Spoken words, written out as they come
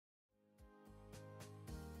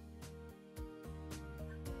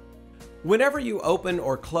Whenever you open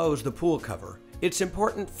or close the pool cover, it's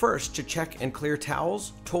important first to check and clear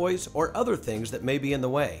towels, toys, or other things that may be in the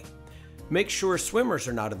way. Make sure swimmers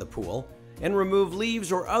are not in the pool, and remove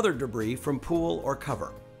leaves or other debris from pool or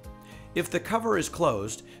cover. If the cover is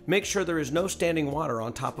closed, make sure there is no standing water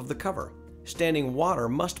on top of the cover. Standing water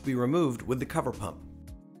must be removed with the cover pump.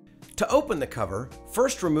 To open the cover,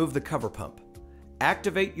 first remove the cover pump.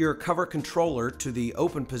 Activate your cover controller to the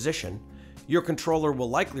open position. Your controller will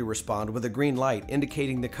likely respond with a green light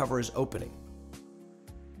indicating the cover is opening.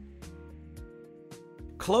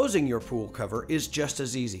 Closing your pool cover is just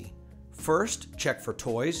as easy. First, check for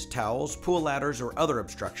toys, towels, pool ladders, or other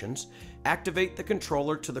obstructions. Activate the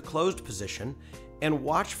controller to the closed position and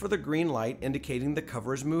watch for the green light indicating the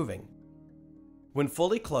cover is moving. When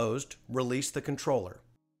fully closed, release the controller.